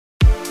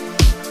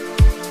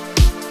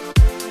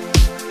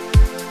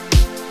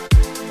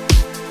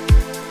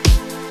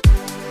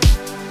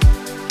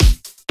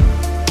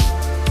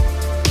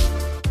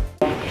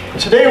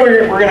today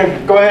we're going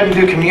to go ahead and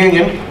do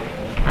communion.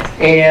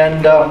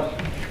 And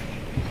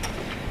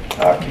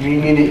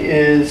communion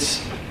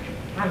is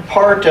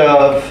part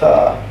of,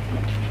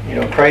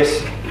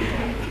 Christ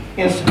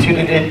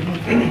instituted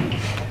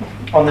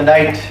it on the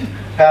night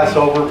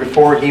Passover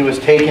before he was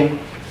taken,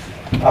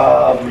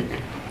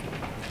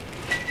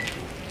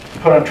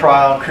 put on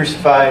trial,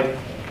 crucified,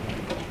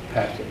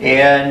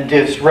 and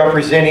is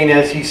representing,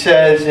 as he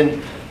says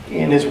in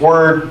his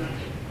word,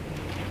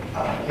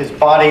 his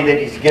body that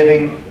he's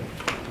giving,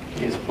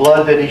 his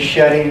blood that he's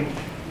shedding,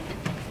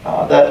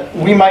 that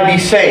we might be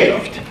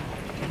saved.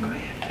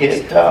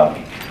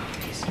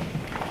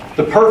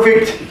 The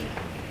perfect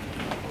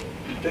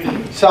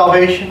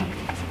salvation.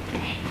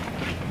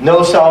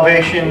 No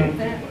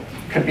salvation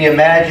could be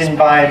imagined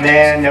by a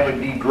man that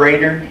would be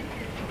greater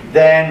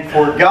than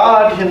for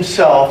God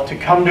himself to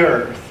come to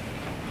earth,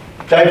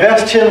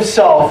 divest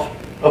himself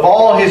of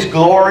all his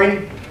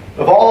glory,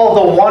 of all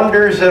the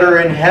wonders that are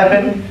in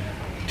heaven,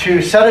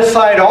 to set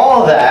aside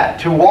all that,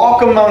 to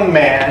walk among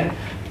man,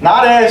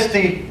 not as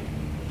the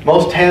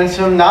most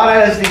handsome, not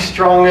as the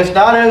strongest,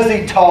 not as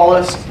the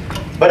tallest,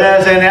 but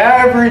as an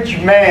average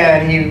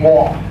man he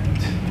walked.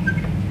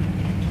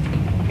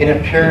 In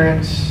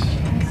appearance,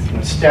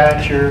 in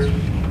stature,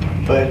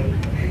 but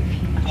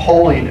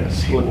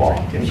holiness he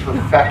walked, in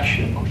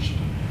perfection.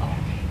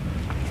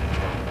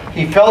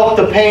 He felt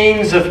the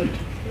pains of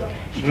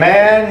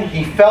man,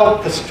 he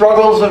felt the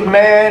struggles of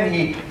man,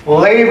 he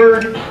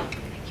labored,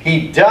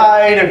 he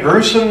died a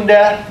gruesome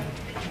death.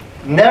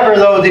 Never,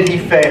 though, did he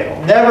fail.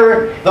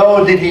 Never,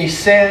 though, did he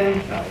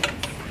sin.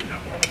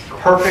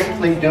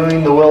 Perfectly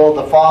doing the will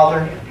of the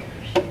Father.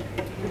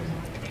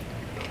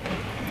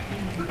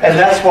 And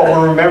that's what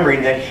we're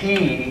remembering, that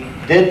he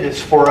did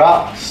this for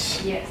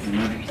us. Yes.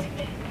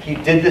 He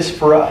did this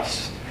for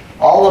us.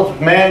 All of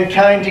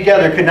mankind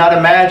together could not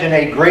imagine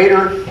a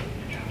greater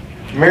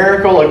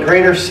miracle, a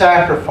greater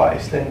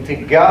sacrifice than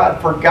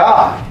for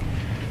God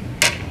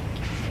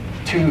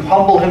to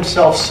humble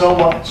himself so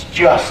much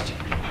just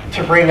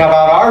to bring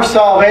about our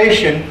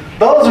salvation.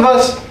 Those of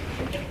us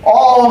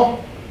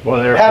all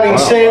having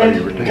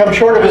sinned, come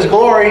short of his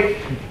glory,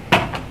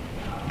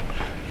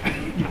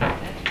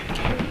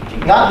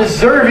 not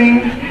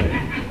deserving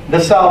the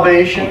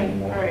salvation,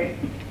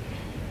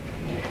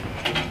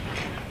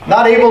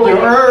 not able to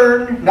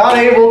earn, not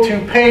able to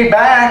pay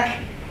back.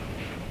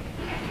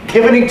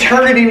 Given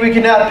eternity, we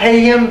cannot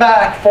pay him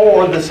back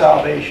for the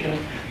salvation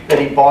that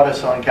he bought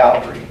us on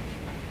Calvary.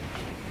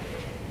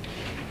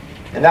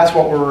 And that's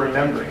what we're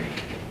remembering.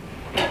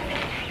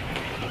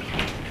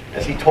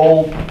 As he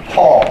told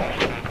Paul,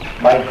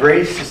 my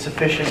grace is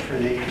sufficient for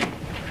thee.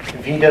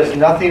 If he does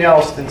nothing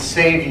else than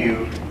save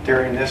you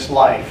during this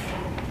life,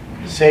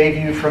 save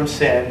you from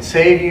sin,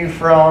 save you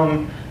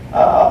from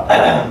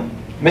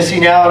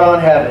missing out on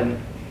heaven,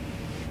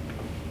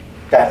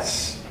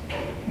 that's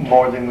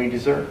more than we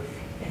deserve.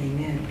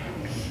 Amen.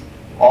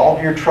 All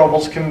of your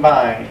troubles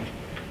combined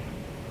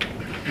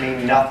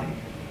mean nothing.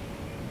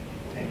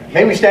 Amen.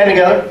 May we stand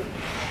together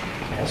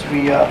as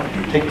we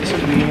take this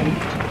communion.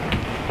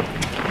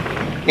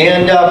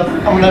 And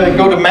I'm going to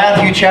go to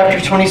Matthew chapter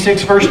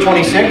 26, verse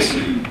 26.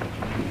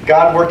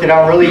 God worked it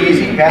out really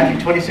easy. Matthew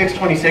 26,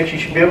 26. You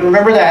should be able to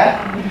remember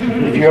that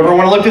if you ever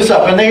want to look this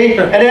up. And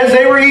as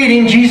they were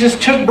eating, Jesus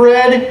took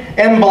bread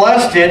and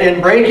blessed it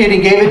and brake it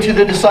and gave it to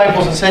the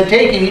disciples and said,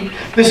 take, eat.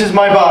 This is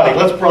my body.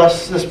 Let's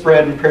bless this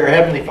bread in prayer.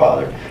 Heavenly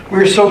Father, we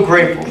are so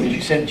grateful that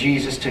you sent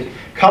Jesus to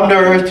come to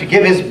earth, to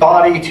give his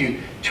body,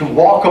 to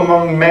walk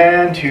among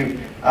man, to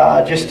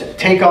just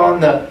take on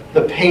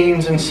the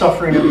pains and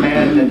suffering of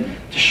man, and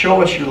to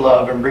show us your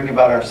love and bring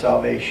about our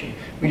salvation.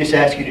 We just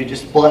ask you to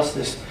just bless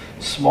this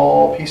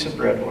small piece of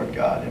bread, Lord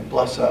God, and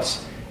bless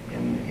us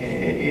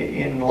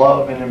in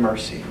love and in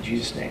mercy. In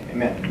Jesus' name,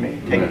 amen. You may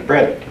take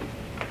bread.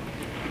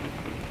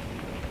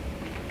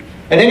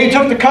 And then he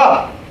took the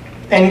cup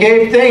and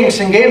gave thanks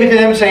and gave it to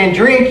them, saying,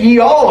 drink ye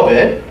all of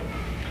it,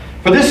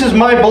 for this is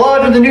my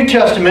blood of the New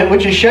Testament,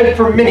 which is shed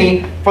for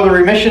many for the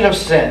remission of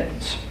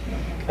sins.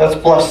 Let's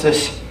bless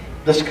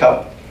this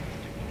cup.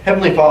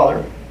 Heavenly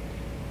Father,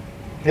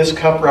 this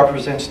cup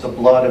represents the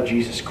blood of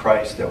Jesus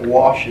Christ that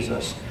washes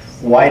us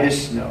white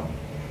as snow,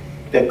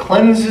 that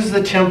cleanses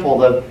the temple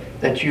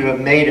that you have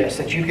made us,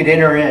 that you could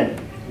enter in,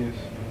 yes,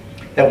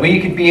 that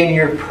we could be in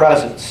your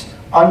presence,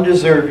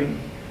 undeserving,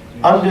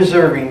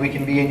 we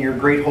can be in your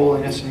great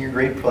holiness and your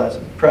great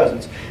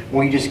presence.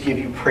 We just give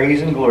you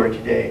praise and glory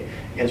today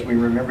as we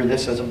remember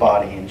this as a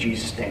body. In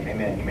Jesus' name,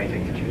 amen. You may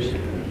take the juice.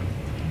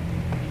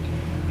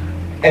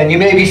 And you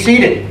may be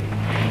seated.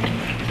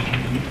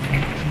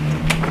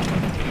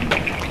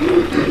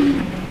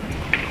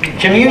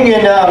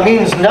 Communion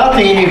means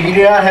nothing if you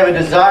do not have a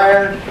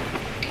desire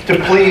to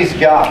please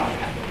God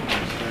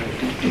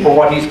for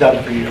what he's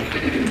done for you.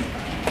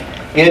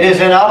 It is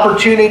an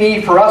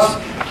opportunity for us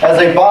as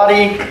a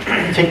body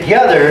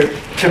together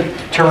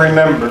to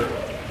remember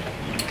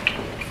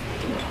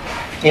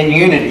in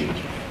unity.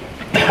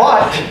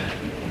 But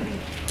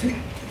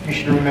you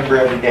should remember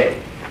every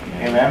day.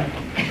 Amen?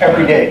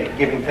 Every day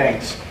giving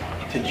thanks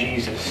to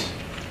Jesus.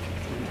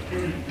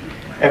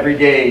 Every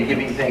day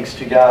giving thanks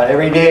to God.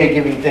 Every day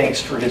giving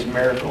thanks for His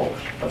miracle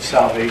of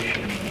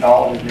salvation and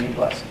all His many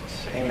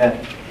blessings. Amen.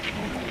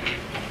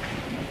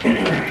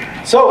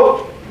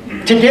 So,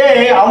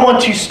 today I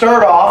want to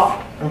start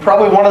off in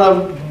probably one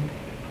of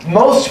the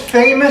most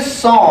famous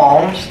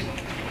Psalms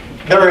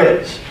there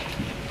is.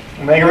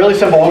 We'll make it really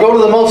simple. We'll go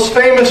to the most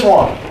famous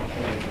one.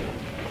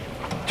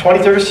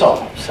 23rd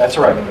Psalms. That's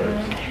right.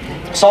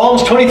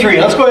 Psalms 23.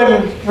 Let's go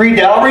ahead and read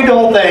that. I'll read the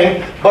whole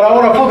thing, but I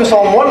want to focus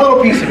on one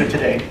little piece of it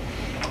today.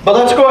 But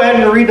let's go ahead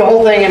and read the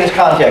whole thing in its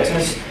context.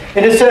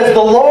 And it says,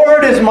 "The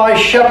Lord is my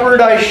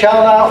shepherd, I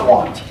shall not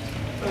want.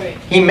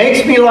 He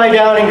makes me lie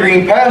down in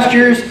green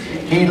pastures.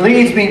 He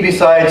leads me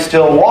beside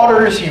still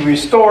waters. He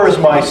restores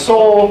my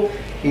soul.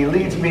 He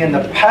leads me in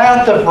the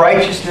path of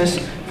righteousness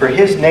for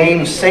His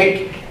name's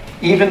sake.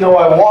 Even though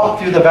I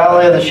walk through the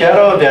valley of the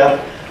shadow of death,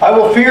 I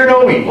will fear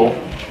no evil,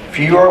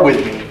 for You are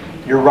with me.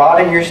 Your rod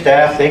and Your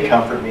staff, they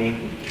comfort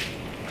me.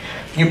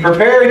 You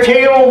prepare a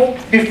table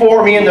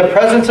before me in the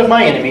presence of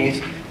my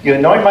enemies. You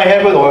anoint my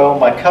head with oil.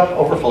 My cup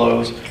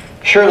overflows.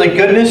 Surely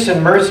goodness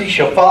and mercy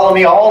shall follow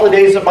me all the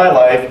days of my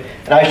life,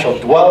 and I shall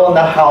dwell in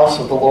the house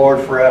of the Lord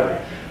forever."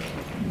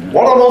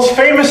 One of the most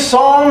famous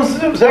psalms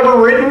that was ever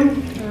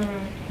written.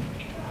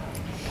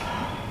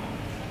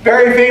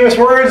 Very famous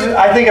words.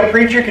 I think a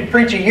preacher could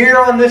preach a year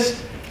on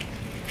this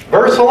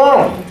verse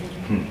alone.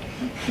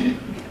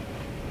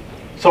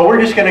 So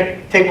we're just going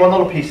to take one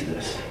little piece of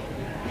this.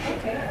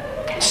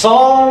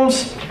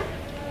 Psalms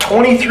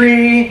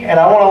 23, and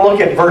I want to look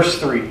at verse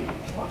 3.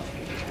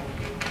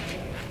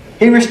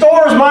 He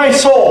restores my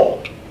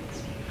soul.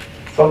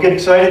 Don't get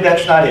excited,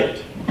 that's not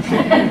it.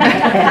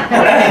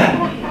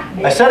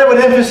 I said it with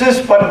emphasis,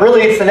 but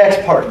really it's the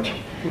next part.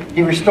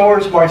 He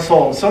restores my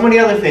soul. And so many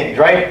other things,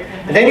 right?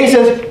 And then he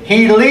says,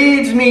 He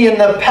leads me in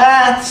the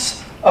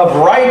paths of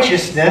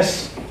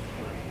righteousness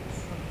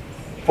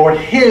for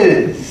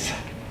His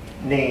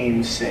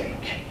name's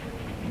sake.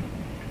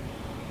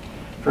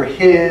 For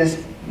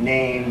His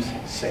name's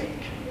sake.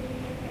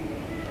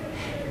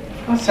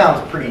 That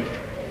sounds pretty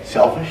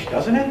selfish,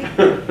 doesn't it?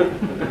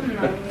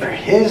 For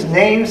His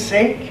name's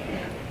sake.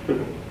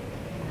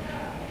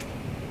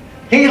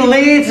 He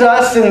leads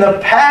us in the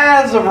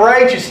paths of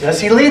righteousness.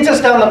 He leads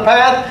us down the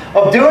path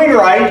of doing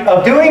right,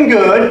 of doing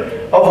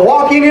good, of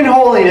walking in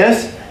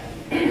holiness,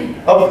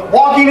 of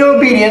walking in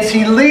obedience.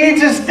 He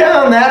leads us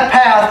down that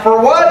path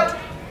for what?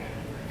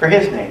 For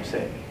His name's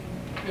sake.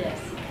 Yes.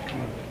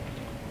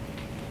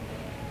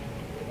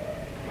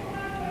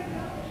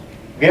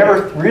 Have you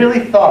ever really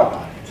thought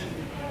about it?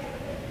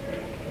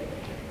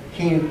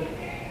 He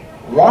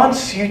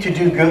wants you to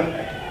do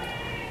good.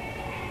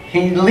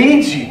 He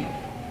leads you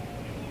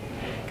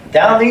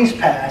down these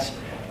paths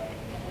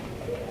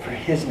for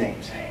His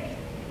name's sake.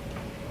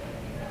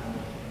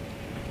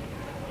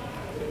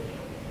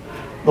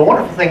 The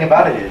wonderful thing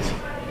about it is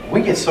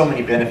we get so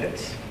many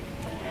benefits.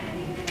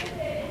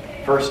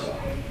 First off,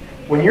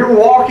 when you're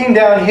walking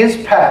down His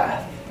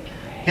path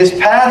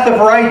of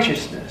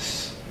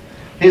righteousness,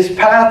 His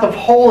path of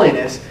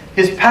holiness,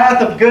 His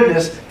path of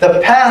goodness, the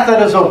path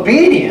that is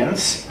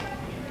obedience,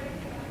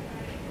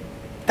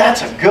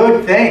 that's a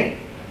good thing.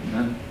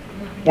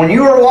 When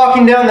you are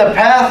walking down the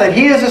path that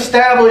He has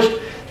established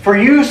for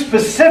you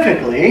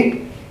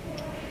specifically,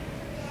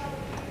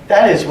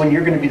 that is when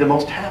you're going to be the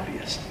most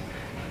happiest.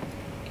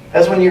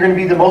 That's when you're going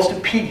to be the most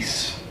at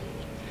peace.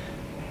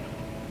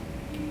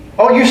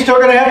 Oh, you're still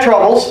going to have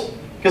troubles.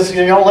 Because,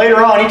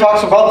 later on He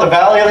talks about the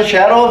valley of the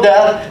shadow of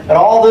death and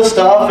all this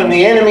stuff and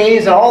the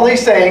enemies and all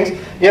these things.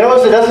 You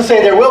notice it doesn't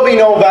say there will be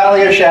no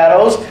valley of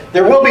shadows.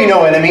 There will be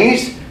no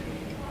enemies.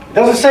 It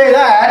doesn't say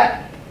that.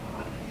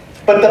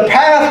 But the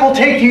path will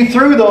take you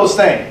through those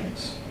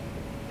things.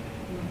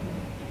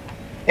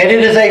 And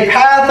it is a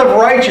path of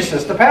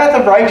righteousness. The path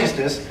of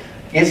righteousness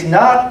is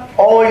not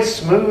always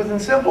smooth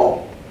and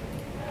simple.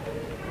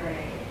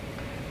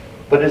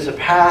 But it's a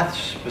path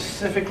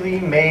specifically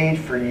made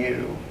for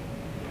you.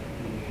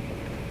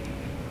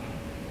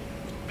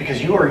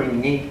 Because you are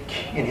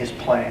unique in His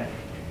plan.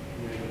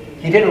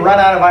 He didn't run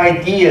out of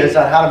ideas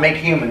on how to make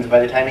humans by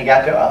the time He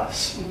got to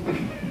us.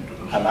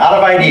 I'm out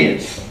of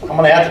ideas. I'm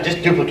going to have to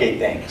just duplicate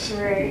things.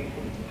 Right.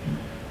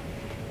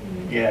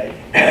 Yeah.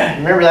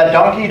 Remember that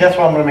donkey? That's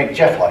what I'm going to make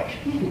Jeff like.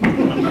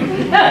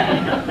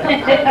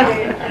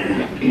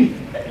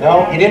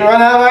 No, He didn't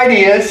run out of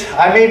ideas.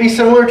 I may be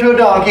similar to a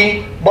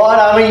donkey, but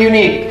I'm a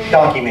unique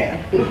donkey man.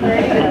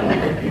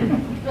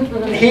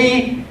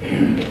 He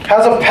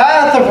has a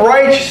path of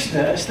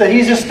righteousness that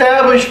He's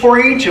established for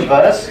each of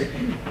us.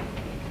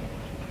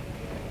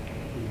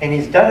 And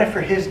He's done it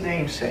for His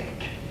name's sake.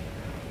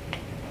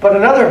 But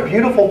another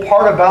beautiful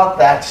part about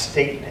that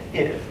statement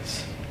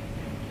is,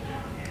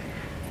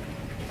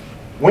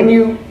 when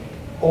you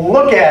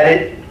look at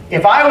it,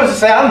 if I was to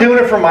say, I'm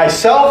doing it for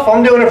myself,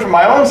 I'm doing it for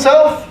my own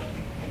self,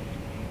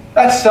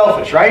 that's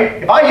selfish,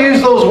 right? If I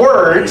use those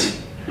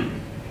words, I'm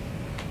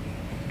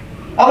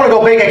going to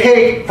go bake a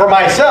cake for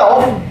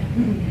myself,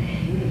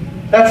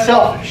 that's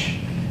selfish.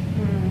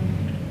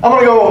 I'm going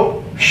to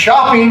go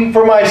shopping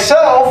for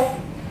myself,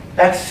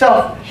 that's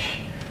selfish.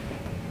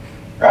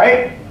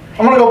 right?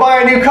 I'm going to go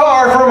buy a new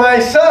car for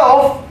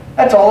myself.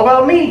 That's all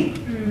about me.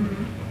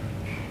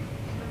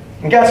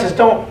 And God says,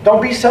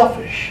 don't be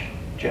selfish,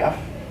 Jeff.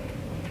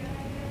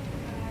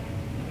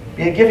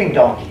 Be a giving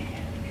donkey.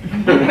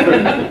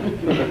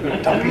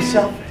 Don't be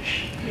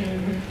selfish.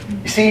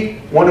 You see,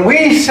 when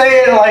we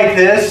say it like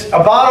this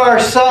about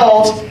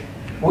ourselves,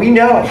 we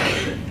know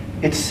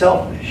it's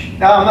selfish.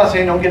 Now, I'm not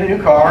saying don't get a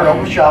new car,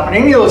 don't go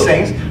shopping, any of those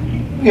things.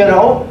 You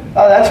know,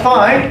 that's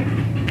fine.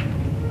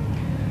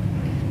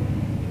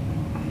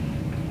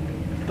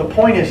 The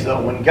point is,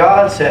 though, when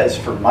God says,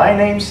 for my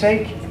name's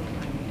sake,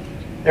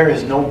 there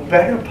is no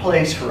better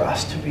place for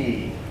us to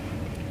be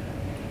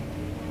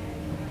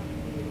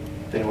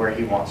than where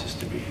He wants us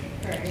to be.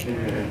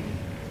 Right.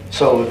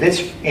 So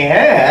this,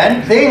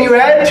 and then you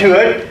add to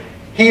it,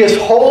 He is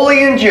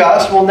holy and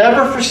just, will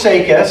never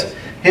forsake us.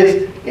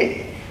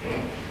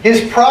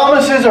 His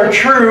promises are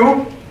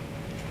true,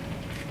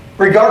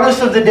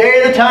 regardless of the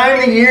day, the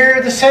time, the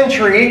year, the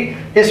century.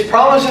 His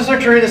promises are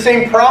true. The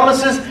same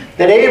promises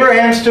that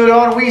Abraham stood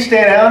on, we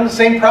stand on. The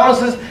same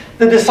promises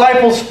the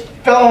disciples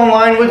fell in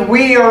line with,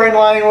 we are in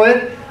line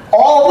with.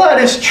 All that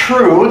is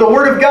true. The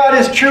Word of God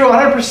is true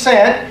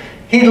 100%.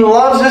 He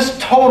loves us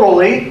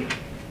totally,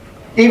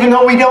 even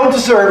though we don't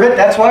deserve it.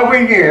 That's why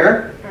we're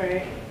here.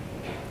 Right.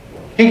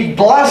 He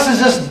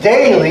blesses us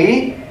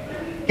daily.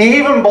 He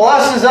even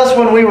blesses us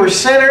when we were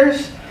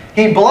sinners.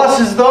 He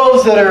blesses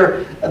those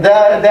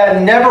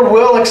that never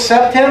will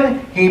accept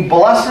Him. He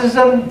blesses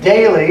them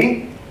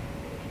daily.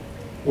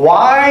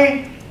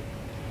 Why?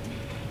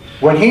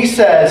 When He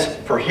says,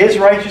 for His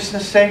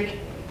righteousness' sake,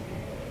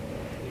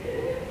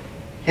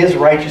 His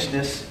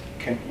righteousness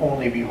can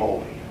only be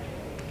holy.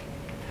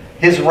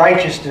 His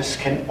righteousness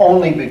can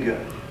only be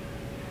good.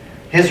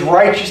 His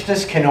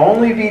righteousness can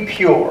only be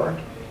pure.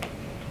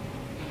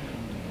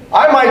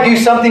 I might do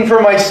something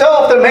for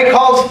myself that may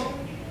cause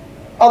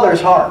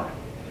others harm.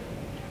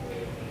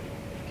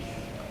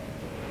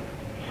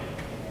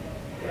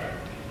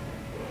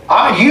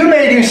 You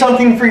may do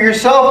something for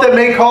yourself that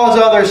may cause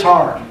others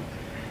harm.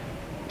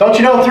 Don't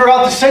you know,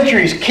 throughout the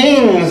centuries,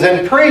 kings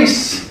and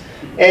priests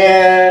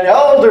and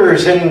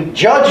elders and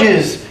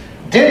judges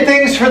did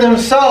things for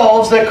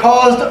themselves that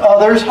caused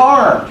others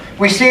harm.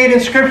 We see it in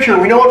Scripture.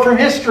 We know it from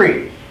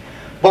history.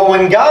 But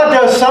when God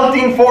does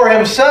something for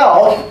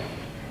Himself,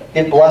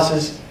 it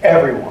blesses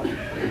everyone.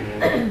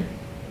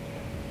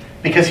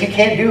 Because He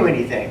can't do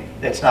anything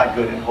that's not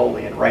good and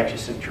holy and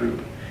righteous and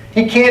true.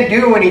 He can't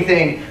do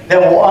anything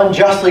that will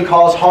unjustly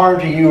cause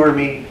harm to you or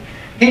me.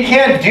 He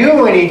can't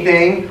do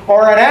anything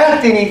or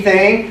enact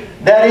anything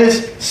that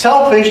is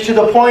selfish to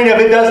the point of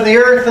it does the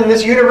earth and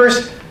this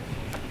universe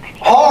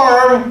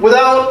harm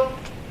without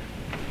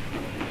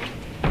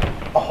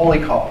a holy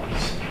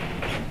cause.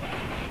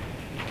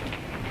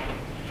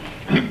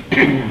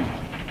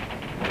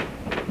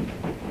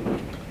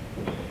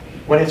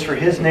 When it's for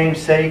His name's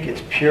sake,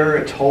 it's pure,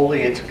 it's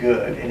holy, it's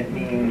good, and it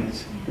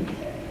means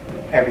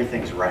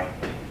everything's right.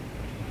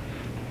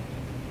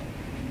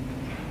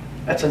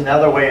 That's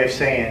another way of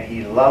saying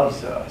He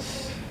loves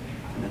us.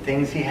 And the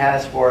things He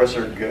has for us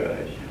are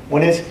good.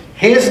 When it's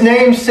His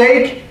name's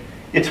sake,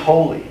 it's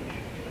holy.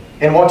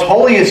 And what's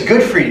holy is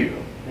good for you.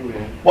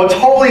 Amen. What's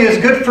holy is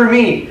good for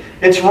me.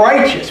 It's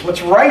righteous.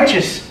 What's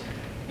righteous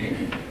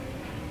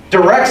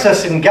directs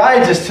us and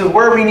guides us to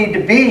where we need to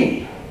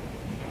be.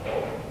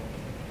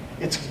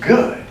 It's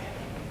good.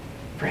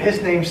 For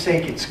His name's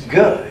sake, it's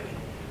good.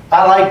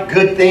 I like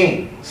good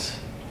things.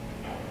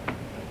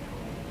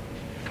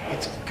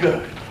 It's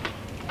good.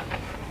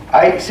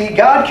 See,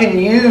 God can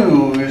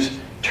use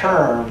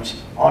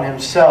terms on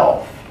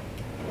Himself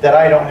that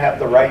I don't have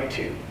the right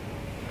to.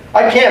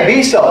 I can't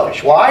be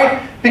selfish.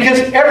 Why? Because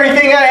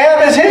everything I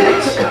have is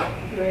His.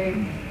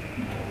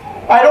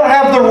 I don't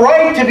have the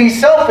right to be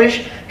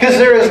selfish because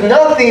there is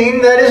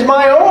nothing that is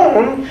my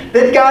own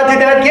that God did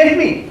not give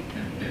me.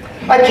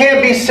 I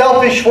can't be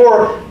selfish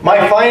for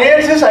my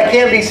finances. I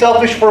can't be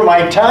selfish for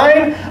my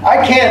time.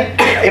 I can't,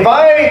 if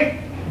I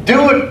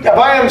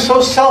am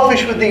so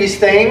selfish with these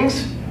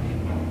things,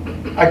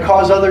 I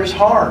cause others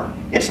harm.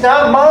 It's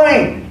not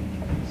mine.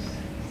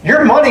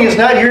 Your money is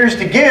not yours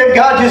to give.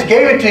 God just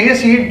gave it to you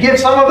so you give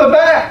some of it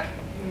back.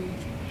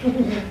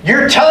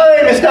 Your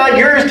time is not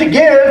yours to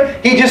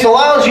give. He just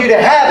allows you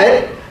to have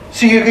it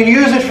so you can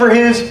use it for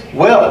His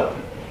will.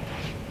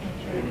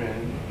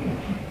 Amen.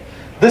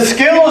 The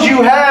skills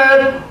you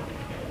have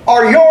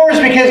are yours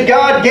because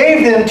God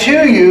gave them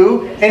to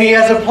you and He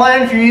has a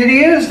plan for you to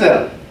use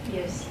them.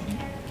 Yes.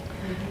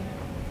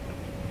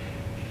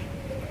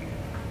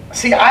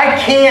 See, I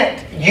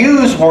can't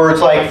use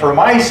words like for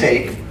my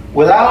sake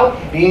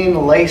without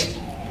being laced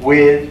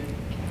with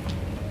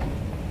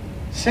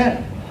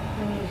sin.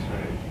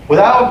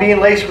 Without being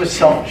laced with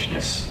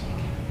selfishness.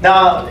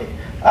 Now,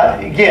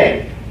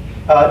 again,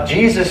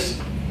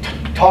 Jesus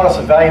taught us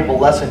a valuable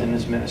lesson in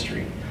His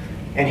ministry.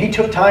 And He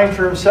took time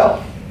for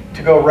Himself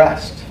to go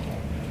rest.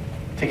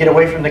 To get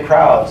away from the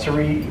crowds.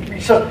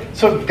 So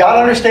God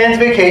understands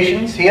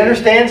vacations. He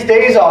understands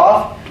days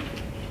off.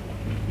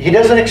 He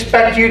doesn't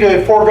expect you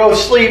to forego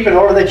sleep in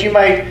order that you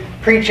might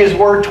preach His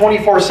Word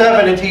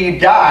 24/7 until you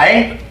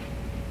die.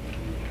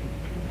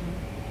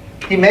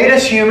 He made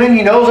us human.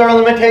 He knows our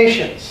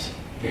limitations.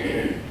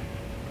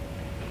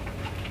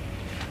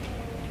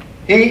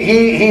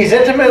 He's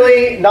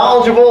intimately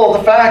knowledgeable of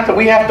the fact that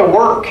we have to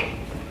work,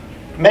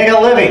 make a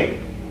living.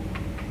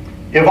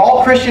 If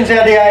all Christians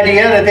had the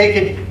idea that they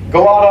could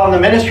go out on the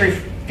ministry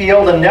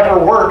field and never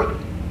work,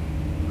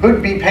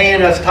 who'd be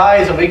paying us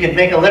tithes if we could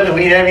make a living?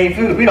 We didn't have any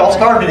food. We'd all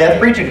starve to death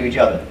preaching to each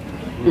other.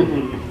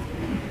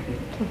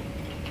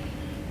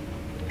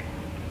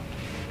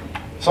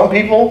 Some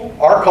people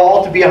are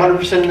called to be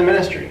 100% in the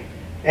ministry.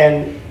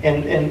 And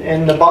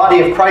the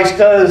body of Christ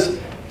does.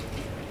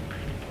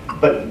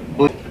 But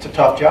it's a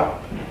tough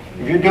job.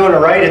 If you're doing it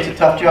right, it's a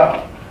tough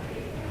job.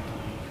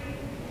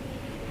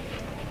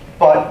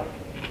 But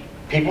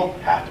people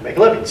have to make a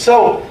living.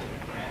 So,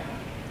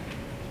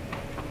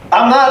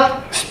 I'm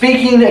not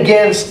speaking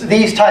against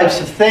these types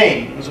of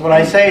things when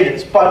I say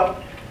this,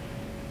 but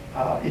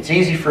it's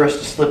easy for us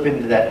to slip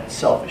into that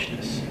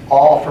selfishness.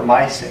 All for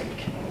my sake.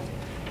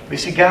 We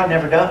see God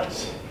never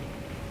does.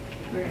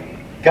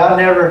 God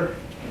never,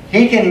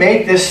 He can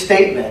make this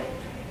statement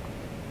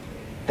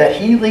that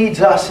He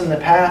leads us in the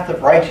path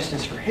of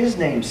righteousness for His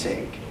name's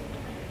sake,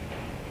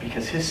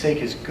 because His sake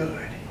is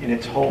good and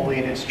it's holy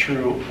and it's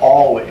true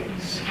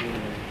always.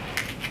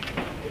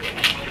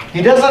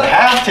 He doesn't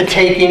have to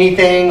take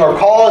anything or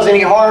cause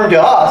any harm to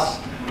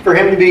us for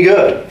Him to be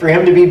good, for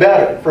Him to be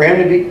better, for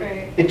Him to be...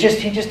 He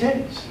just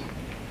is.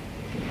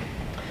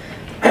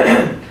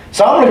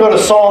 So I'm going to go to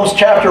Psalms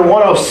chapter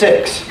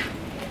 106.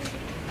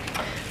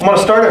 I'm going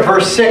to start at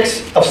verse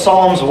 6 of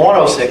Psalms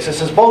 106. It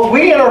says, both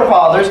we and our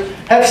fathers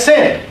have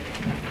sinned.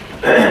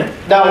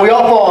 Now we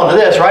all fall into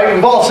this, right?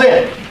 We've all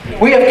sinned.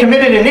 We have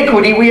committed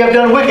iniquity. We have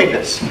done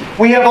wickedness.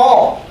 We have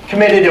all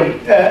committed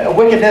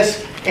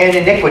wickedness and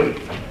iniquity.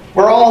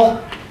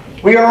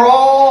 We are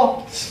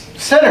all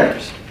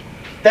sinners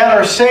that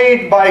are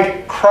saved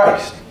by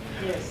Christ.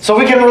 Yes. So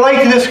we can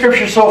relate to this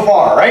scripture so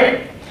far,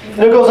 right? And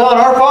it goes on,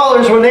 our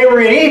fathers, when they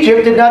were in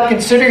Egypt, did not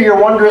consider your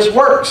wondrous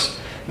works.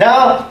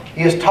 Now,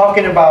 he is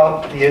talking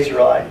about the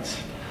Israelites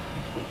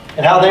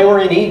and how they were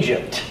in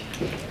Egypt.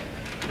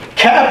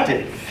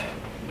 Captive.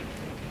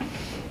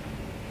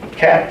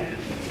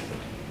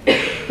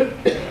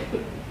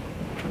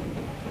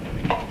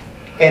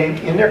 And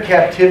in their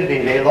captivity,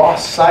 they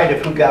lost sight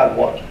of who God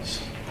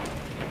was.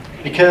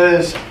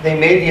 Because they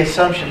made the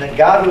assumption that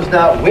God was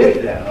not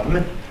with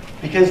them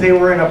because they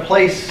were in a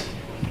place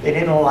they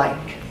didn't like.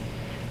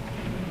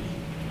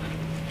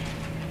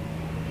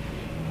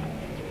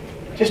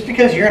 Just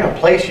because you're in a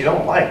place you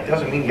don't like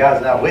doesn't mean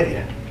God's not with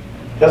you.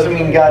 Doesn't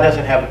mean God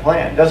doesn't have a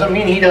plan. Doesn't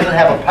mean He doesn't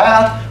have a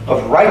path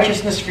of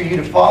righteousness for you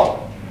to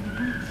follow.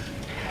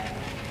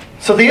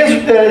 So the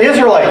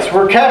Israelites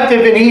were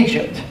captive in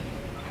Egypt.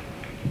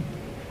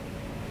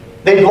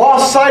 They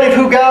lost sight of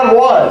who God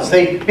was.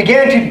 They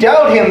began to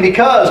doubt Him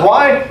because,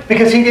 why?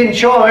 Because He didn't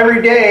show them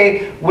every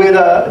day with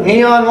a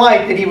neon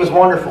light that He was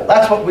wonderful.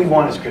 That's what we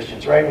want as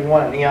Christians, right? We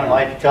want a neon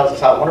light that tells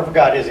us how wonderful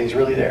God is and He's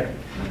really there.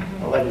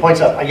 It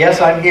points up, yes,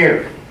 I'm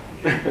here.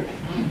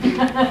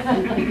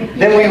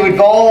 Then we would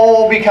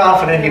all be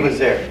confident He was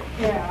there.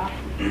 Yeah.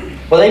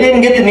 Well, they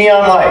didn't get the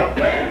neon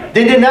light.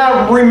 They did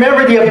not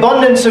remember the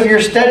abundance of your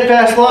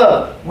steadfast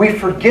love. We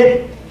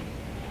forget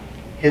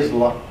His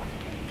love,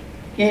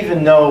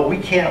 even though we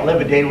can't live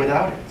a day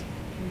without it.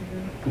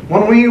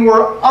 When we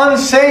were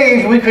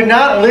unsaved, we could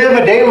not live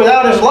a day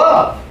without His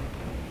love.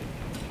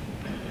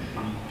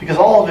 Because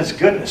all of His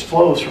goodness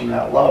flows from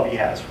that love He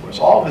has for us.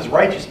 All of His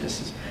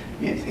righteousness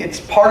it's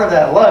part of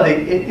that love.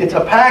 It's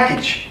a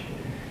package.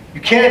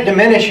 You can't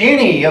diminish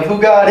any of who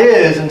God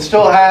is and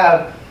still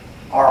have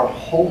our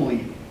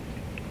holy,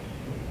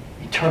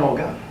 eternal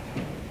God.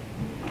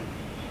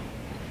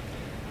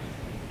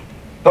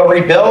 But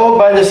rebelled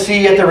by the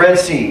sea at the Red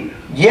Sea.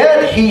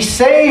 Yet He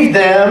saved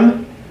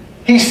them.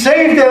 He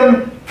saved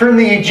them from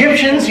the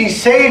Egyptians. He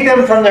saved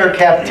them from their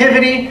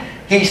captivity.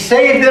 He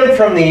saved them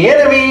from the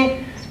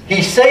enemy.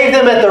 He saved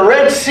them at the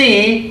Red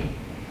Sea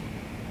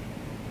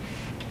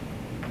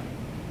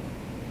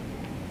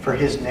for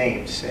His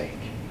name's sake.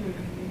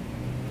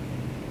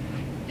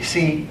 You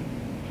see,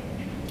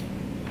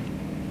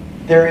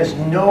 there is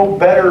no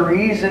better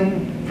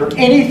reason for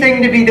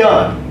anything to be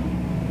done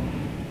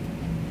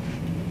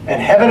in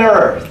heaven or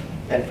earth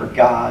than for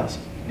God's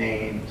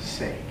name's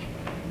sake.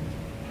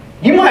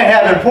 You might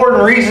have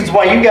important reasons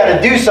why you got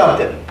to do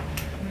something,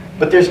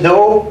 but there's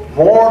no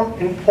more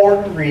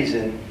important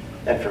reason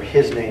than for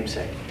His name's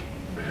sake.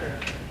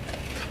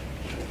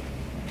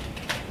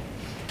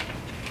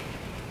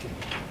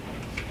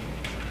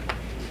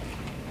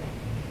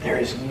 There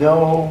is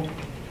no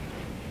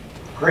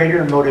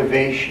greater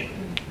motivation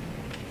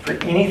for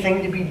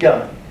anything to be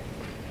done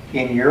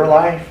in your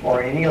life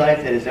or any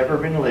life that has ever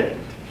been lived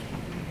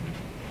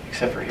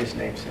except for His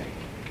name's sake.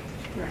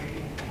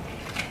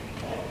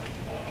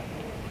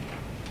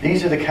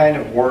 These are the kind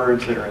of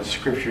words that are in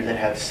Scripture that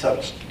have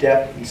such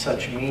depth and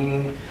such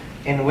meaning,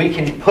 and we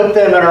can put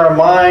them in our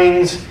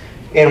minds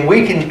and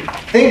we can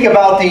think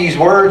about these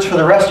words for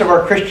the rest of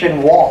our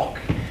Christian walk.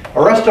 the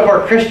rest of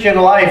our Christian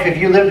life, if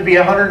you live to be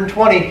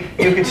 120,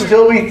 you could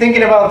still be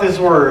thinking about these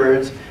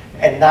words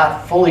and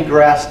not fully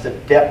grasp the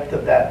depth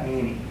of that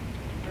meaning.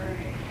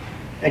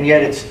 And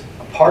yet it's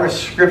a part of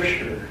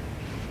Scripture,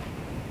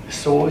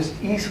 so it's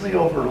easily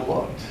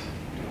overlooked.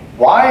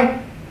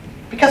 Why?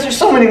 Because there's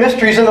so many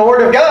mysteries in the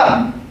Word of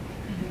God.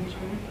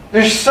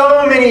 There's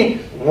so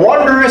many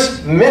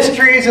wondrous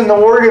mysteries in the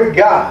Word of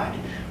God.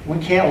 We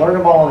can't learn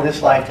them all in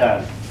this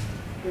lifetime.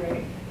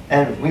 Right.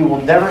 And we will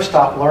never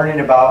stop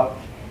learning about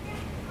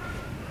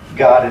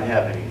God in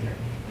heaven either.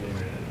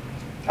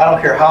 I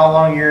don't care how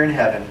long you're in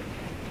heaven.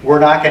 We're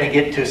not going to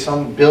get to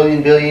some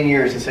billion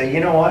years and say, you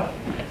know what?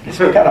 It's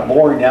kind of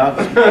boring now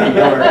because we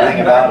know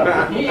everything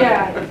about it.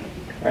 Yeah.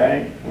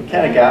 Right? We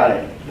kind of got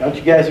it. Don't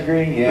you guys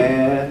agree?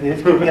 Yeah,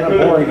 it's kind of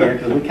boring here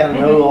because we kind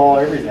of know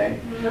everything.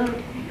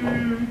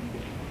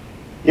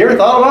 You ever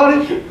thought about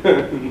it?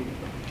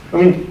 I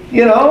mean,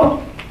 you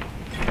know,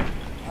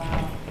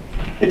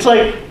 it's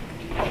like,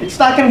 it's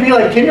not going to be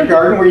like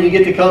kindergarten where you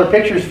get to color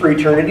pictures for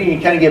eternity and you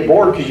kind of get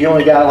bored because you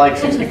only got like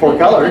 64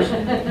 colors.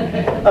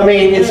 I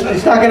mean,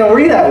 it's not going to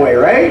be that way,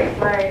 right?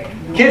 Right.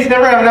 Kids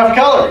never have enough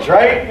colors,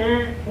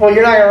 right? Well,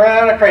 you're not going to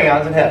run out of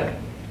crayons in heaven.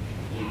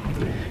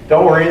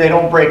 Don't worry, they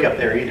don't break up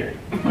there either.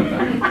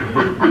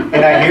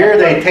 And I hear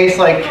they taste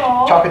like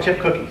chocolate chip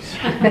cookies.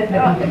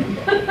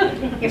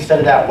 Instead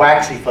of that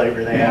waxy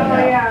flavor they have now.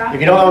 Yeah. If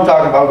you don't know what I'm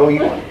talking about, go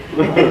eat one.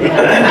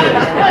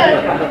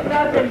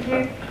 No, thank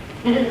you.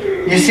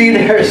 You see,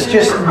 there's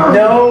just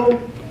no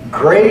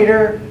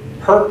greater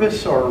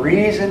purpose or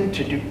reason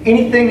to do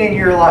anything in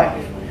your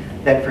life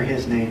than for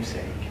His name's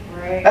sake.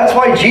 Right. That's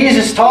why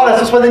Jesus taught us.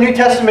 That's why the New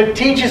Testament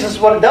teaches us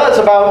what it does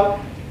about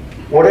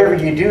whatever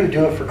you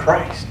do it for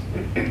Christ.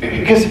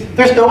 Because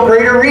there's no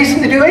greater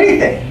reason to do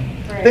anything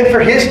than for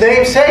His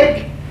name's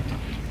sake.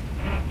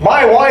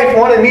 My wife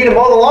wanted me to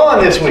mow the lawn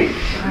this week.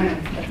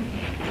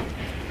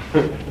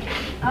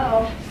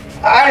 Uh-oh.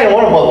 I didn't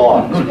want to mow the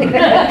lawn.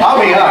 I'll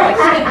be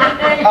honest.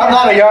 I'm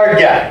not a yard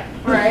guy.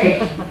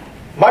 Right.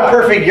 My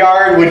perfect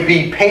yard would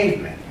be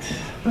pavement.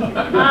 Like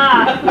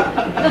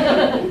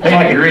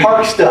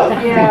park stuff.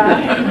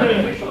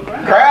 Yeah.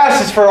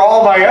 Grass is for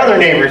all my other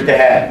neighbors to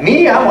have.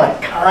 Me, I'm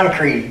like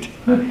concrete.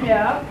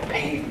 Yeah.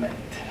 Pavement.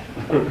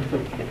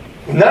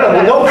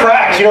 No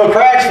cracks. You know,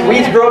 cracks, the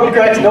weeds grow up in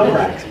cracks. No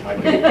cracks.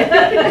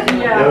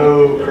 Yeah.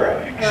 No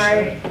cracks.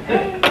 Right.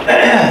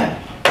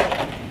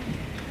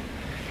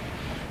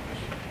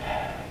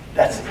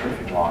 That's the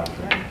perfect lawn.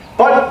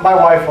 But my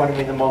wife wanted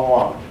me to mow the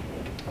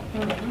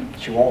lawn.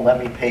 She won't let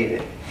me pave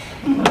it.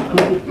 I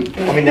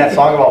mean, that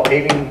song about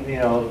paving, you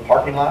know, the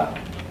parking lot.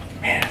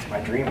 Man, it's my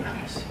dream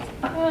house.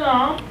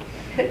 Aw.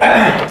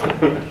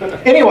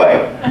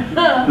 Anyway.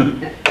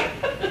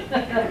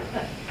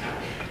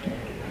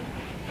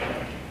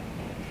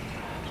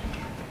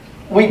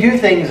 We do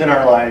things in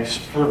our lives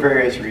for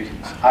various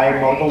reasons. I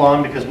mowed the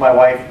lawn because my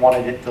wife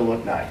wanted it to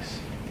look nice.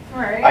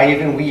 Right. I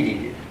even weed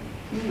eated.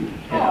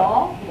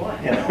 Aw.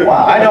 You know,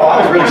 wow, I know,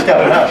 I was really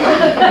stepping up.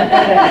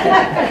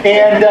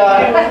 And,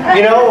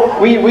 you know,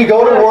 we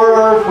go to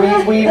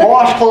work, we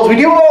wash clothes, we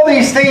do all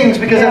these things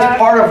because it's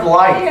part of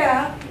life.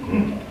 Yeah.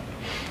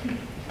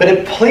 But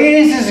it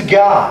pleases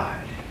God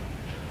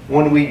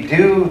when we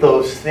do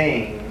those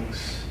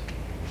things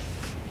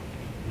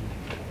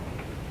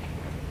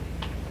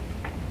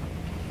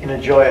in a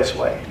joyous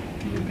way.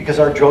 Because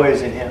our joy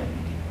is in Him.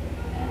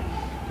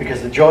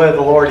 Because the joy of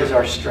the Lord is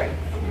our strength.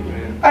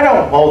 I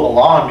don't mow the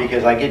lawn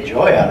because I get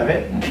joy out of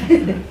it.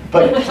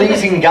 But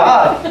pleasing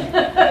God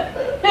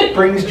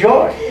brings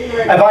joy.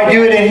 If I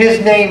do it in His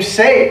name's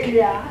sake,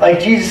 like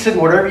Jesus said,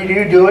 whatever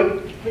you do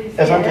it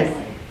as unto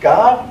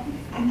God.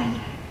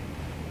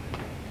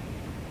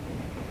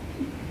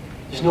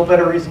 There's no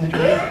better reason to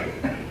do it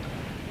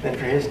than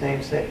for His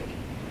name's sake.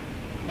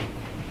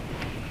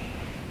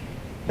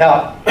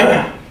 Now,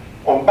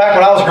 well, back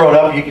when I was growing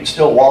up, you could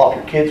still wallop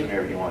your kids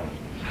whenever you wanted.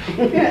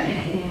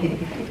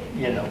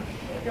 You know.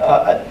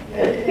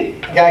 A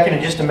guy can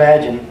just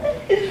imagine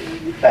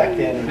back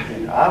then,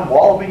 I'm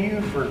walloping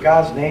you for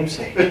God's name's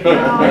sake. You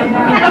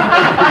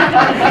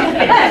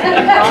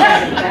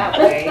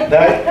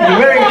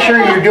better make sure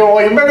you're doing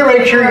what you better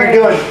make sure you're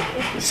doing.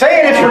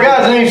 Saying it's for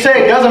God's name's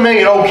sake doesn't make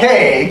it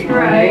okay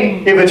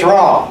if it's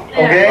wrong.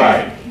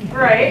 Okay?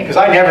 Right. Because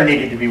I never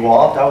needed to be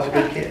walloped. I was a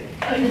good kid.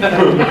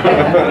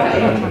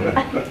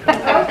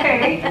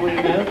 Okay.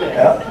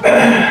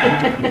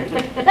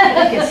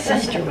 His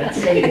sister would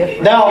say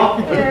different. Now,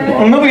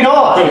 moving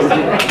on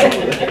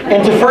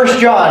into 1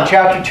 John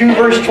chapter 2,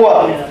 verse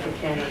 12.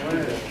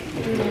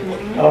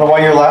 I don't know why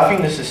you're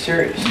laughing. This is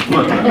serious.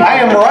 I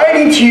am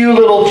writing to you,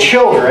 little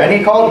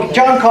children.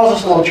 John calls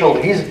us little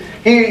children. He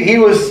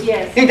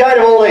died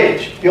of old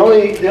age.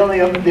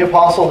 The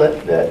apostle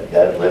that lived,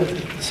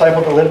 the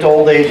disciple that lived to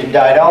old age and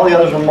died. All the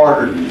others were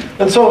martyred.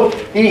 And so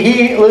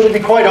he lived to be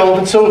quite old.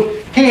 And so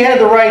he had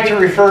the right to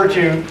refer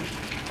to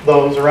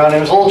those around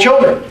him as little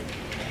children.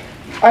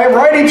 I am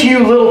writing to you,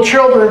 little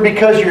children,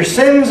 because your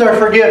sins are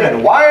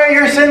forgiven. Why are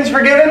your sins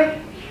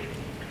forgiven?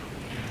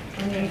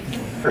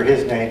 For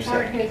His name's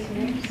sake.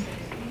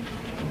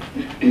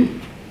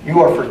 You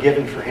are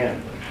forgiven for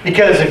Him.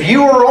 Because if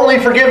you were only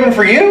forgiven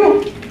for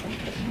you,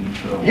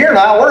 you're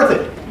not worth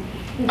it.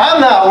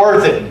 I'm not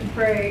worth it.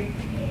 Pray.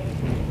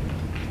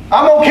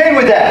 I'm okay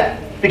with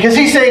that. Because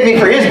He saved me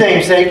for His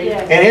name's sake,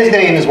 Yes. and His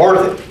name is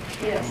worth it.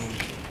 Yes.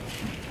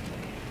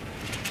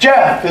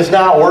 Jeff is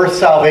not worth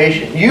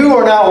salvation. You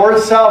are not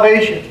worth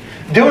salvation.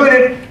 Doing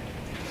it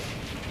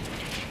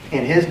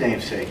in His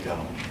name's sake,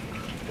 though.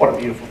 What a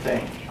beautiful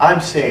thing. I'm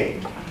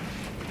saved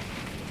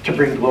to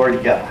bring glory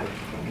to God.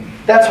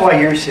 That's why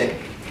you're saved.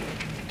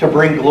 To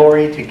bring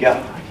glory to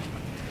God.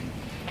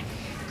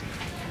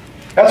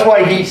 That's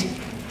why He's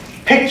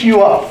picked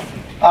you up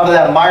out of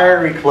that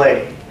miry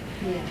clay.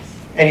 Yes.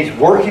 And He's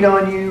working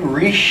on you,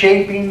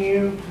 reshaping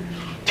you,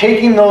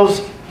 taking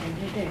those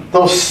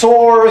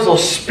sores,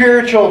 those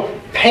spiritual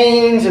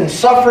pains and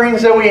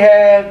sufferings that we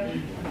have,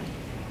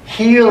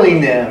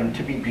 healing them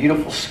to be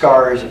beautiful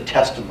scars of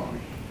testimony.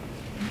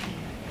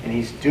 And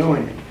He's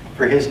doing it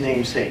for His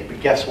name's sake. But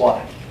guess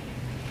what?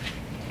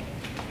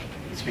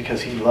 It's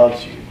because He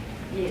loves you.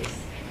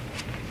 Yes.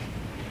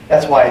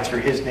 That's why it's for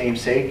His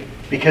name's sake.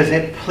 Because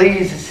it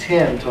pleases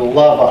Him to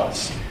love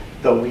us,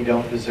 though we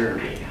don't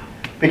deserve it.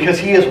 Because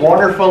He is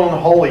wonderful and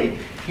holy.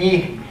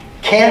 He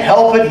can't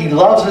help it. He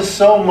loves us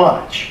so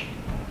much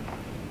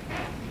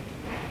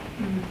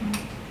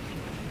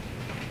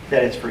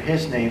that it's for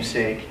His name's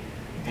sake,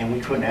 and we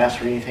couldn't ask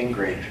for anything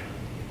greater.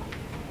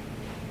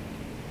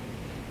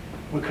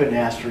 We couldn't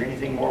ask for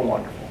anything more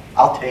wonderful.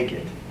 I'll take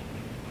it,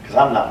 because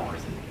I'm not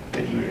worth it,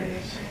 but He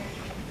is.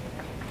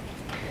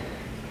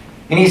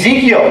 In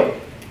Ezekiel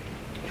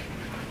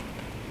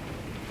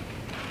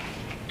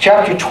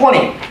chapter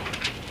 20,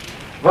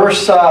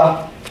 verse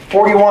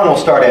 41 we'll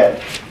start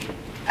at.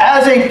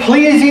 As a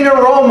pleasing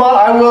aroma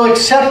I will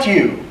accept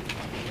you.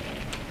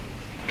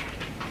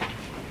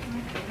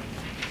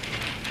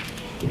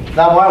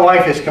 Now my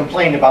wife has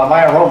complained about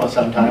my aroma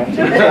sometimes.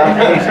 It's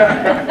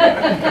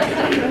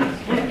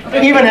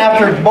amazing. Even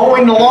after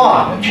mowing the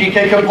lawn, she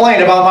can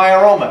complain about my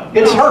aroma.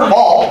 It's her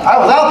fault. I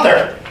was out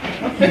there.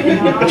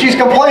 But she's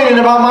complaining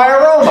about my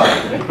aroma.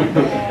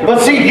 But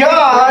see,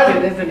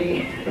 God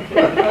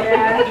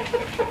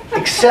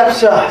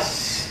accepts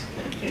us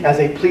as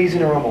a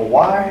pleasing aroma.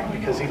 Why?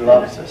 Because He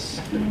loves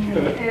us.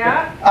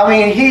 Yeah. I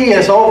mean, He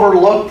has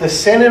overlooked the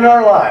sin in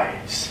our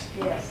lives.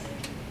 Yes.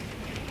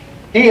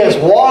 He has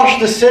washed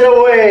the sin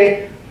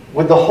away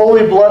with the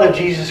holy blood of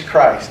Jesus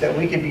Christ, that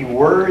we could be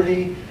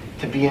worthy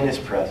to be in His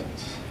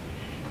presence.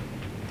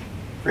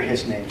 For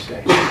His name's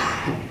sake.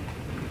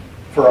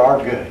 For our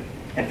good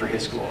and for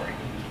His glory.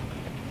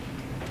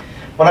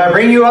 When I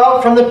bring you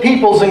out from the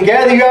peoples and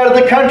gather you out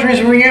of the countries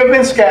where you have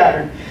been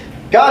scattered.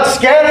 God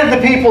scattered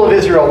the people of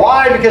Israel.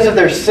 Why? Because of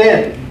their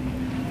sin.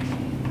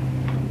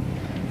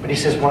 But He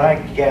says, when I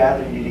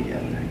gather you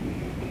together,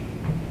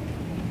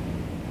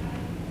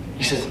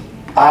 He says,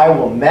 I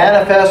will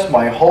manifest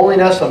my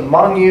holiness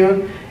among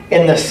you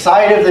in the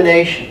sight of the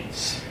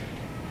nations.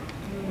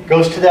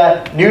 Goes to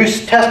that New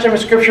Testament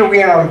scripture,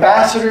 we are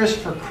ambassadors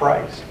for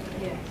Christ.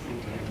 Yes.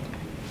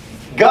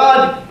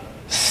 God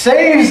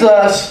saves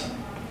us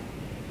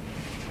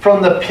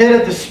from the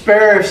pit of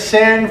despair of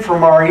sin,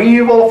 from our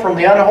evil, from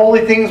the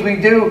unholy things we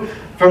do,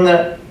 from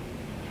the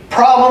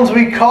problems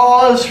we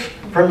cause,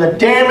 from the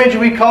damage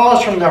we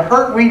cause, from the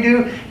hurt we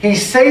do. He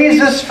saves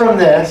us from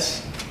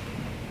this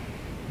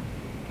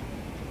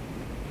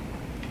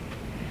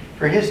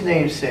for His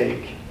name's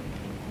sake,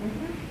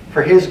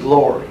 for His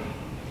glory,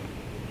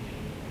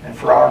 and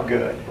for our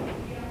good.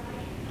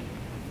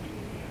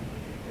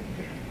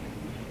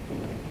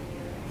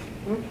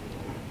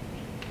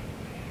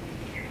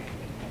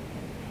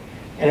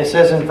 And it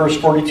says in verse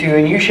 42,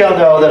 and you shall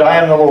know that I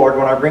am the Lord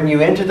when I bring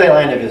you into the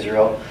land of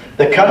Israel,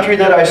 the country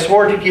that I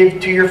swore to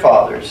give to your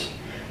fathers.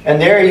 And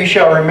there you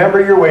shall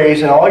remember your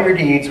ways and all your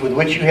deeds with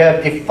which you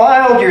have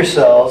defiled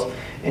yourselves,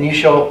 and you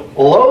shall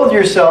loathe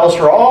yourselves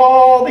for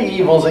all the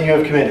evils that you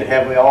have committed.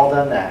 Have we all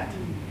done that?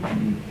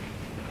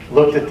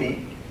 Looked at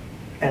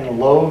and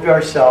loathed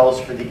ourselves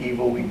for the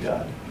evil we've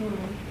done.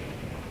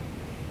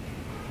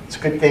 It's a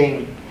good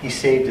thing He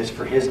saved us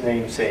for His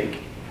name's sake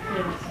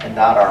and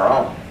not our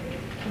own.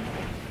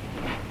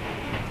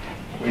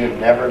 We have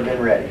never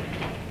been ready.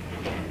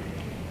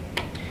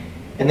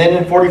 And then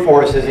in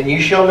 44 it says, and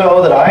you shall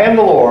know that I am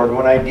the Lord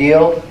when I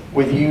deal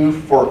with you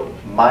for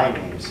my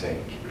name's sake.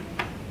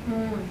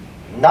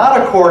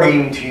 Not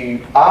according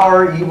to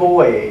our evil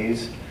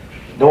ways,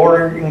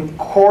 nor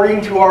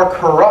according to our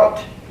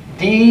corrupt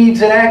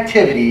deeds and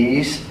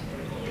activities,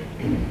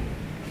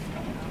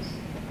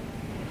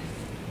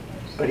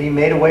 but He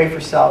made a way for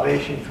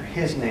salvation for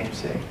His name's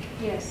sake.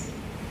 Yes.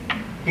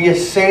 He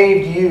has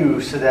saved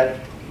you so that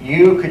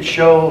you could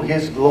show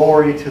His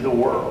glory to the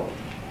world.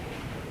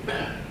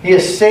 He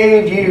has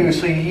saved you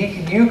so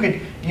you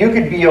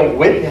could be a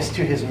witness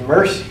to His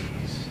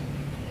mercies,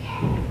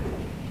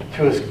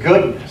 to His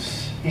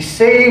goodness. He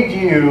saved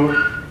you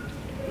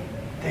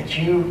that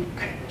you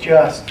could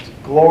just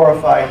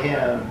glorify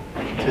Him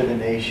to the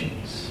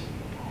nations.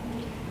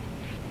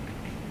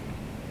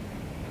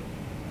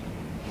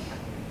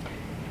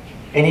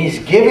 And He's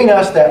giving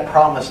us that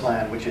promised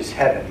land, which is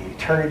heaven, the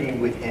eternity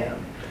with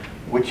Him,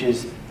 which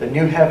is the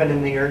new heaven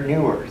and the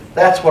new earth.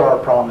 That's what our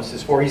promise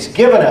is for. He's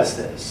given us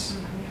this.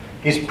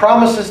 He's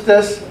promised us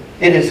this.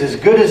 It is as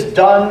good as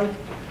done.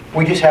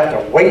 We just have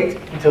to wait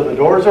until the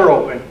doors are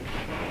open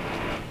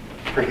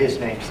for His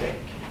name's sake.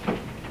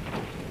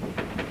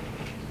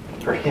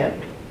 For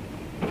Him.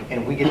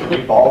 And we get to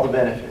reap all the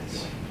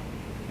benefits.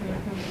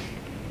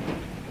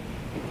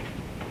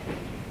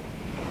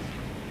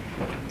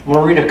 I'm going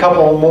to read a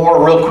couple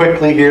more real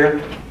quickly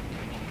here.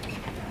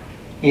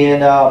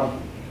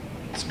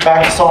 It's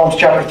back to Psalms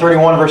chapter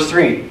 31, verse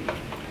 3.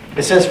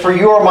 It says, "For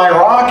you are my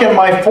rock and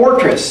my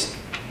fortress,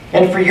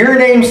 and for your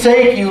name's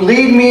sake you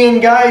lead me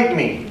and guide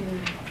me."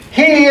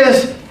 He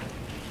is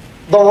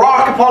the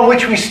rock upon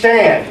which we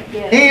stand.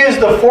 Yes. He is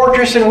the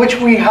fortress in which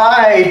we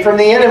hide from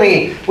the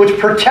enemy, which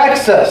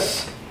protects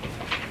us.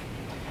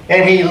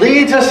 And He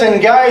leads us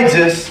and guides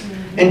us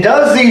and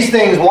does these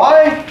things.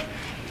 Why?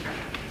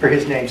 For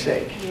His name's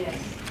sake. Yes.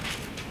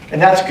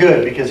 And that's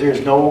good, because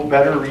there's no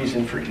better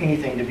reason for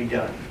anything to be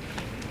done.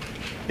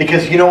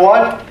 Because you know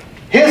what?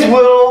 His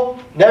will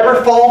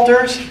never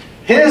falters.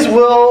 His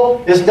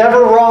will is never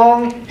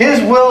wrong.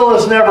 His will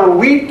is never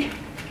weak.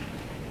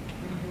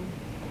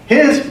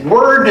 His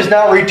word does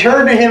not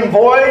return to Him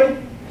void.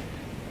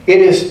 It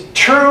is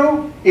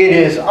true. It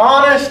is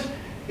honest.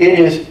 It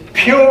is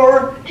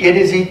pure. It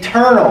is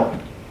eternal.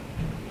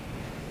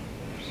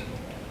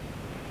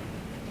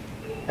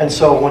 And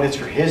so when it's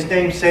for His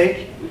name's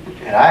sake,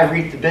 and I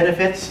reap the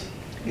benefits,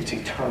 it's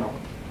eternal.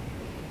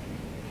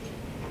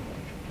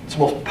 It's the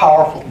most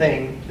powerful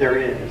thing there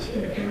is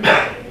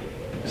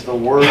the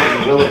Word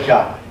and will of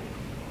God.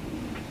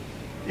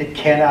 It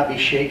cannot be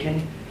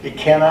shaken. It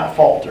cannot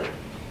falter.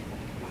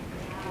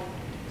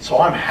 So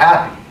I'm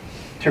happy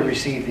to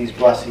receive these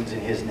blessings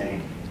in His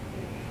name.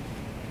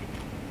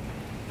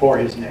 For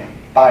His name.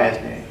 By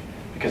His name.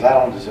 Because I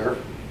don't deserve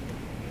it.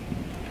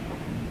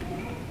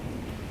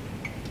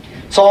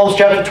 Psalms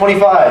chapter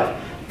 25,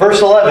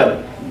 verse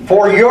 11.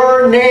 "For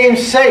your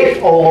name's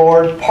sake, O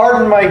Lord,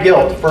 pardon my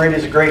guilt, for it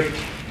is great."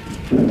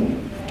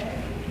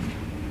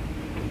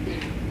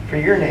 For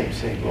your name's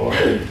sake,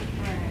 Lord.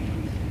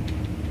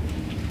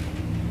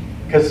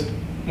 Because,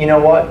 you know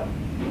what?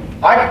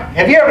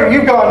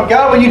 You've gone,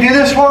 "God, will you do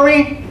this for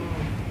me?"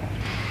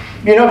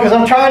 You know, because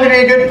I'm trying to be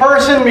a good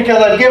person,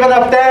 because I've given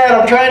up that,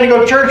 I'm trying to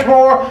go to church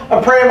more,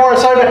 I'm praying more.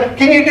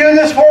 Can you do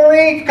this for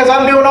me? Because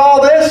I'm doing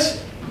all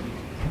this?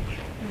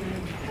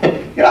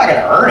 You're not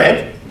going to earn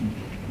it.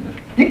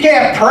 You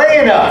can't pray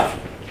enough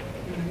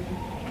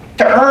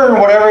to earn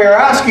whatever you're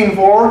asking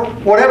for.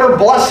 Whatever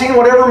blessing,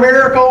 whatever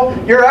miracle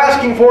you're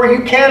asking for,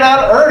 you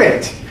cannot earn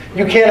it.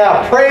 You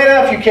cannot pray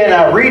enough. You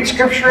cannot read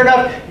Scripture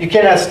enough. You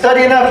cannot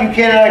study enough. You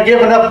cannot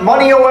give enough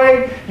money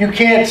away. You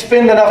can't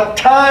spend enough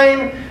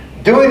time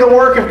doing the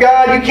work of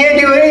God. You can't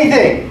do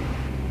anything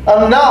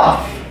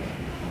enough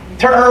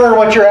to earn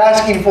what you're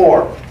asking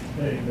for.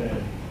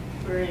 Amen.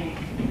 Great.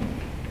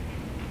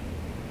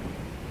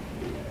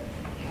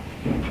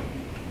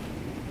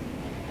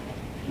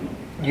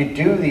 You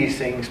do these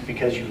things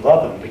because you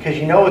love Him, because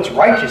you know it's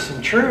righteous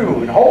and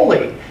true and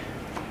holy.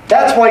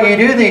 That's why you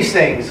do these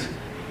things.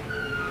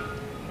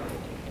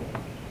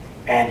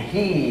 And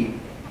He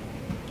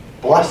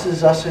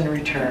blesses us in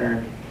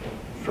return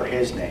for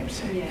His name's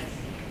sake. Yes.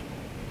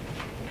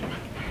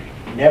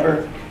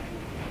 Never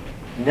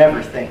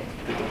think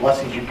that the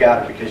blessings you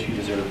got are because you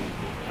deserve them.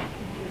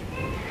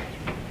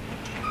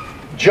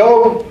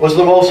 Job was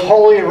the most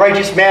holy and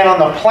righteous man on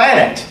the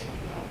planet.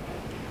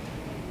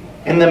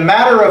 In the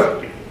matter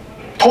of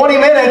 20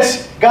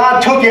 minutes,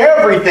 God took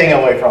everything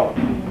away from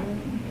him.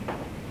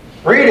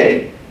 Read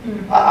it.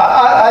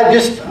 I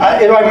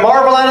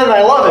marvel at it and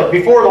I love it.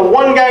 Before the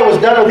one guy was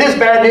done with his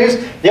bad news,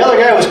 the other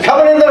guy was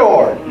coming in the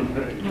door.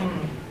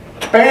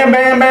 Bam,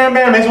 bam, bam,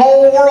 bam. His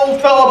whole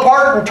world fell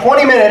apart in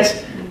 20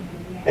 minutes.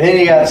 And then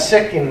he got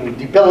sick and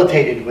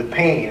debilitated with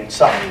pain and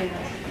suffering.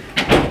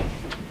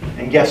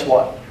 And guess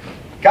what?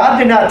 God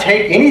did not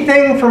take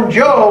anything from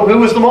Job, who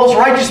was the most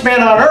righteous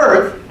man on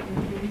earth,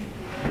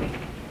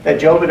 that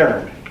Job had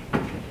earned.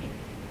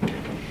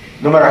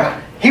 No matter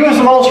how. He was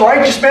the most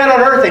righteous man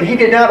on earth, and he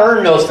did not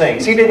earn those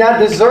things. He did not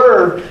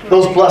deserve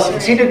those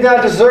blessings. He did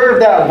not deserve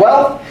that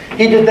wealth.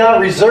 He did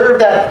not deserve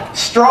that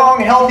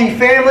strong, healthy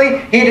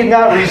family. He did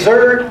not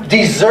deserve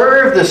the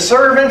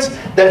servants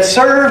that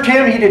served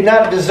him. He did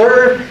not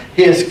deserve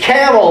his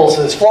camels,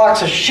 his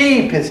flocks of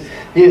sheep, his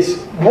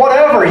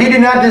whatever. He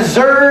did not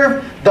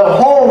deserve the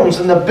homes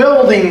and the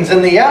buildings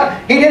and he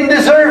didn't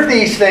deserve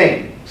these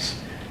things.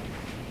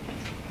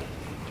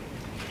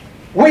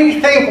 We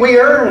think we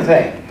earn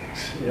things.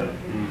 Yep.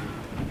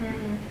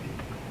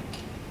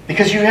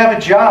 Because you have a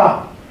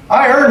job.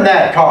 I earned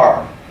that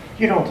car.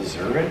 You don't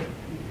deserve it.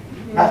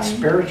 Not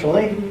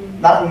spiritually.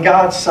 Not in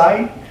God's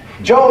sight.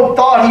 Job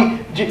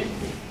maybe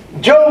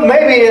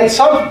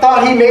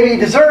thought he maybe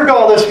deserved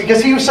all this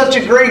because he was such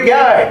a great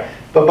guy.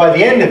 But by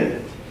the end of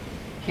it,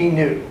 he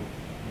knew.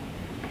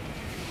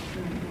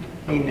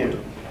 He knew.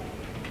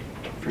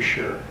 For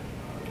sure.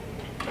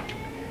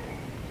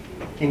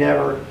 He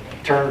never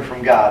turned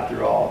from God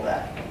through all of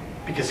that.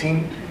 Because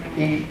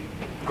he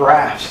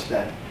grasped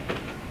that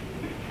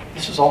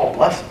this is all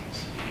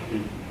blessings.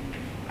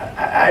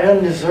 I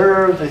don't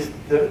deserve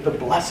the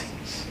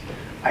blessings.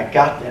 I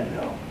got them,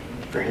 though,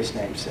 for His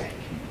name's sake.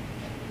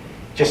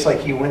 Just like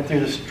He went through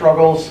the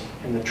struggles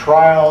and the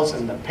trials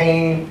and the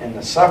pain and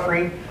the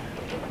suffering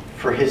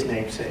for His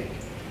name's sake.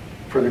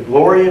 For the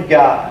glory of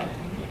God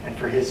and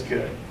for His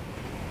good.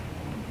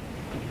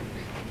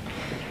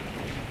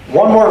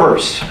 One more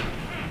verse.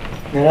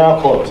 And then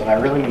I'll close, and I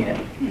really mean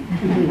it.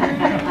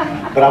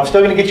 But I'm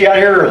still going to get you out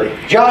here early.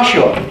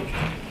 Joshua,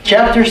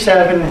 chapter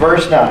 7,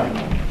 verse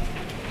 9.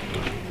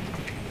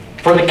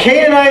 For the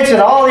Canaanites and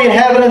all the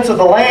inhabitants of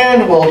the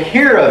land will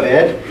hear of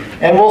it,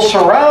 and will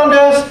surround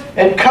us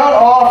and cut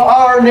off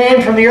our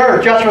name from the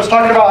earth. Joshua was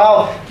talking about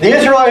how the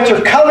Israelites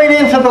are coming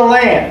into the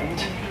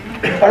land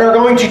and are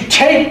going to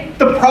take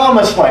the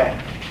promised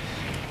land.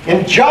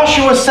 And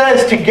Joshua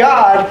says to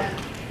God,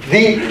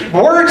 the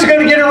word's going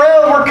to get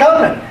around, we're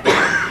coming.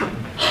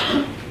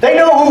 They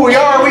know who we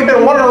are. We've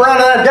been wandering around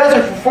in that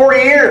desert for 40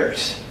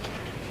 years.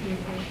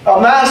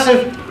 A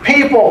massive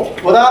people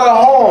without a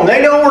home.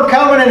 They know we're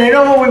coming and they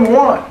know what we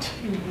want.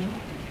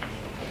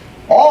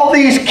 All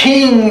these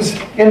kings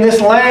in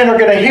this land are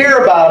going to hear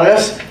about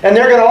us, and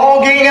they're going to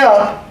all gang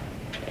up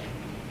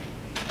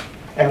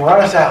and run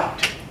us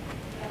out.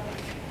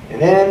 And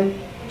then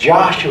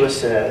Joshua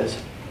says,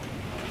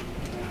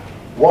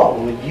 what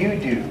will you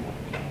do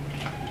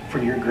for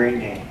your great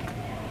name?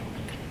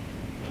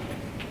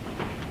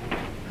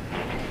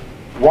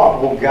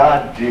 What will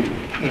God do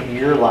in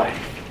your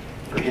life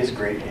for His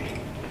great name?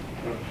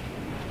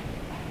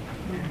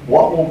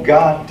 What will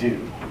God do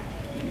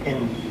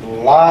in the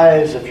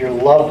lives of your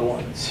loved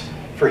ones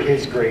for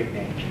His great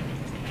name?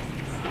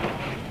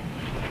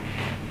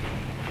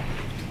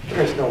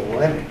 There is no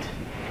limit.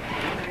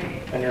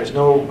 And there's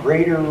no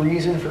greater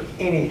reason for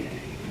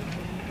anything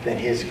than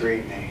His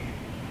great name.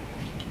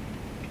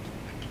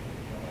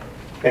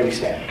 May we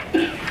stand.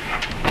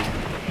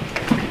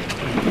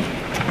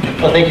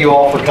 Well, thank you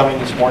all for coming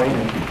this morning.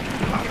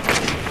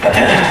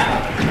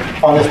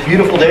 On this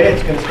beautiful day,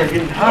 it's going to start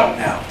getting hot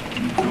now.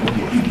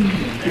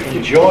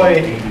 Enjoy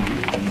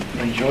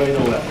the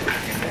weather.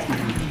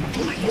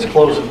 Let's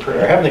close in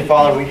prayer. Heavenly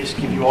Father, we just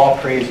give you all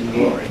praise and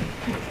glory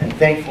and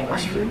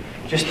thankfulness for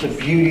just the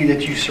beauty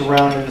that you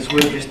surrounded us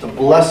with, just the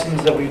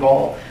blessings that we've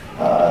all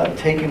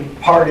taken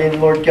part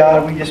in, Lord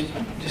God. We just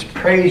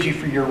praise you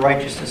for your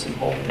righteousness and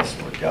holiness,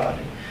 Lord God.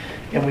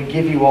 And we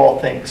give you all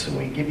thanks, and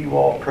we give you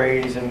all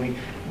praise, and we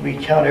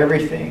count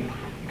everything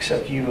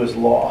except you as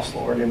lost,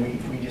 Lord. And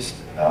we just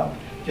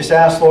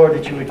ask, Lord,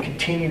 that you would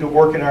continue to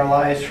work in our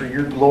lives for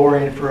your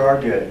glory and for our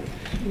good,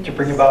 to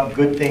bring about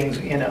good things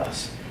in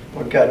us.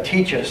 Lord God,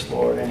 teach us,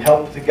 Lord, and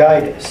help to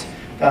guide us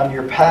down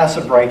your paths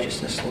of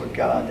righteousness, Lord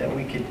God, that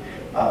we could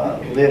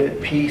live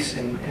at peace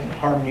and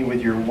harmony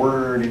with your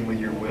word and with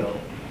your will.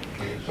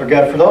 Lord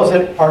God, for those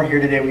that aren't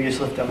here today, we just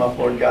lift them up,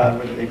 Lord God,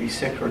 whether they be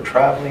sick or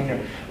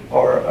traveling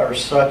or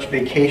such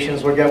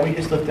vacations, Lord God, we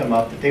just lift them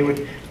up, that they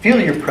would feel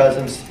your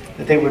presence,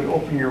 that they would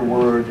open your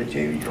word, that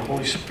your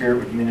Holy Spirit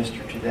would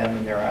minister to them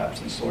in their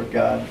absence, Lord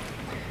God.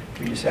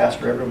 We just ask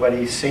for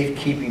everybody's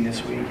safekeeping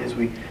this week as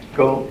we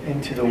go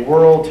into the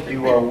world to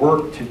do our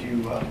work, to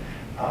do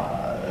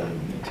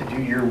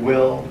your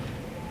will,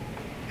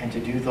 and to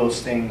do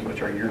those things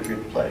which are your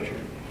good pleasure.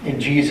 In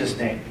Jesus'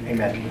 name,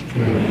 amen.